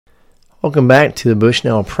Welcome back to the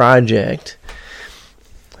Bushnell Project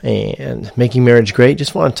and Making Marriage Great.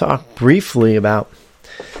 Just want to talk briefly about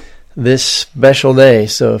this special day.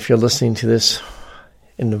 So if you're listening to this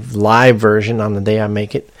in the live version on the day I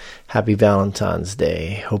make it, happy Valentine's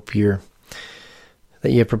Day. Hope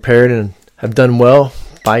that you're prepared and have done well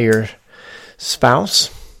by your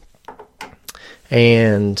spouse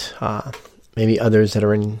and maybe others that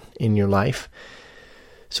are in your life.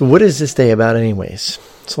 So what is this day about anyways?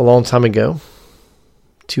 So a long time ago,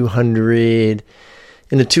 in the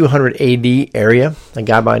 200 AD area, a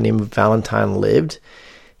guy by the name of Valentine lived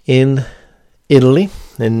in Italy,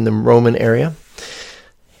 in the Roman area.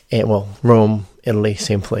 And Rome, Italy,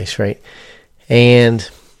 same place, right? And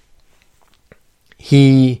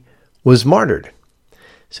he was martyred.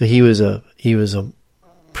 So he was a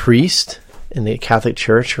priest in the Catholic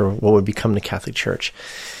Church, or what would become the Catholic Church.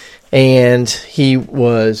 And he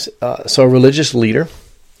was a religious leader.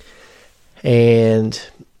 And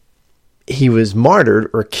he was martyred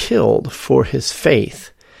or killed for his faith.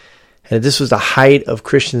 And this was the height of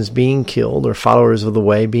Christians being killed, or followers of the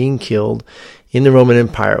way being killed in the Roman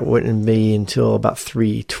Empire. It wouldn't be until about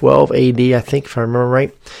 312 AD, I think, if I remember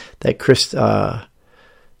right, that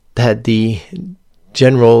that the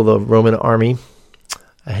general of the Roman army,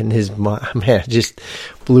 and his man just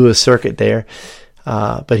blew a circuit there,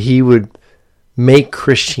 but he would make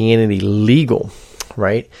Christianity legal,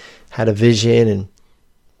 right? Had a vision and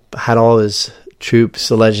had all his troops,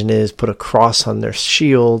 the legend is, put a cross on their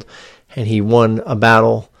shield, and he won a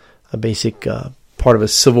battle, a basic part of a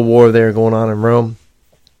civil war there going on in Rome.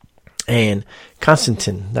 And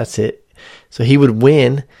Constantine, that's it. So he would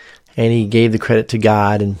win, and he gave the credit to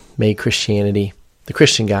God and made Christianity, the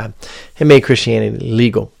Christian God, and made Christianity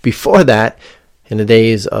legal. Before that, in the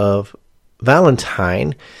days of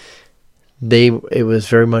Valentine, it was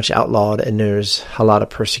very much outlawed, and there's a lot of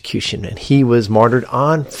persecution. And he was martyred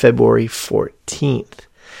on February 14th.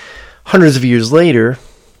 Hundreds of years later,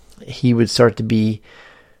 he would start to be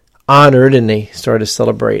honored, and they started to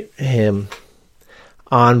celebrate him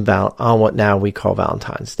on what now we call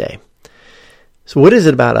Valentine's Day. So what is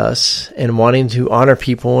it about us and wanting to honor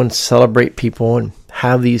people and celebrate people and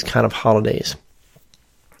have these kind of holidays?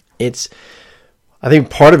 I think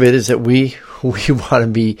part of it is that we want to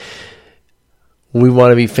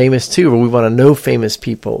be famous too, or we want to know famous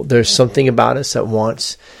people. There's something about us that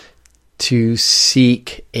wants to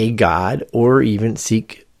seek a God, or even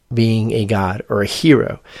seek being a God or a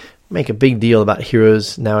hero. Make a big deal about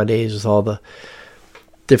heroes nowadays with all the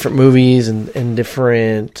different movies and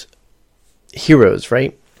different heroes,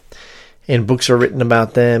 right? And books are written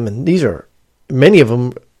about them, and these are many of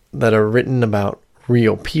them that are written about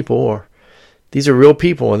real people, or these are real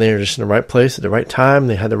people, and they're just in the right place at the right time.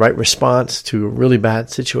 They had the right response to a really bad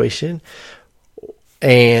situation.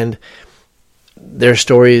 And their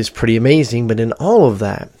story is pretty amazing. But in all of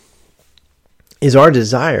that is our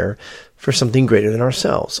desire for something greater than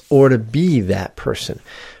ourselves, or to be that person.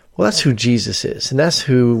 Well, that's who Jesus is. And that's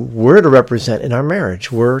who we're to represent in our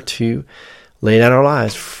marriage. We're to lay down our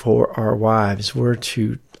lives for our wives. We're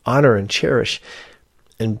to honor and cherish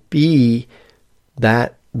and be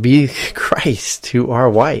Christ to our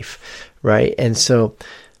wife, right? And so I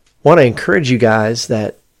want to encourage you guys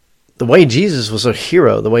that the way Jesus was a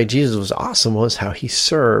hero, the way Jesus was awesome, was how he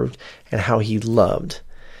served and how he loved.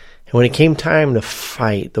 And when it came time to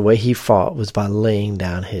fight, the way he fought was by laying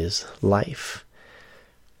down his life.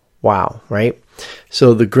 Wow, right?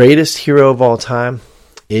 So the greatest hero of all time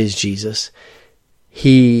is Jesus.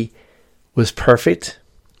 He was perfect.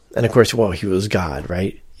 And of course, he was God,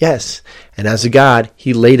 right? Yes, and as a God,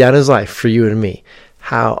 he laid down his life for you and me.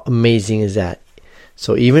 How amazing is that?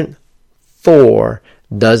 So even Thor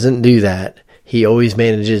doesn't do that. He always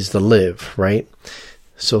manages to live, right?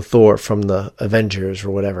 So Thor from the Avengers or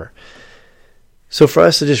whatever. So for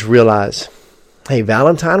us to just realize, hey,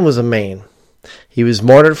 Valentine was a man. He was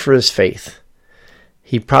martyred for his faith.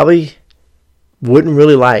 He probably wouldn't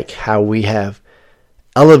really like how we have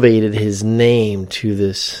elevated his name to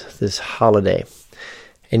this holiday.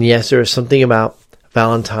 And yes, there is something about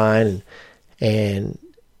Valentine and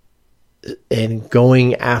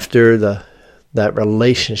going after that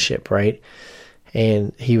relationship, right?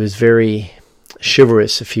 And he was very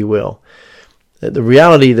chivalrous, if you will. The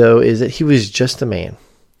reality, though, is that he was just a man.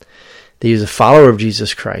 That he was a follower of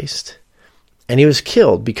Jesus Christ, and he was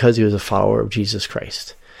killed because he was a follower of Jesus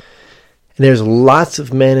Christ. And there's lots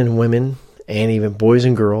of men and women, and even boys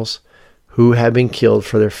and girls, who have been killed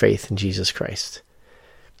for their faith in Jesus Christ.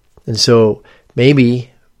 And so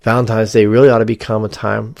maybe Valentine's Day really ought to become a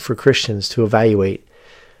time for Christians to evaluate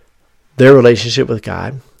their relationship with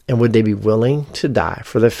God, and would they be willing to die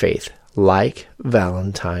for their faith like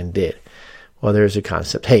Valentine did. Well, there's a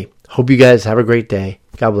concept. Hey, hope you guys have a great day.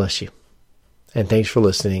 God bless you. And thanks for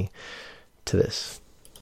listening to this.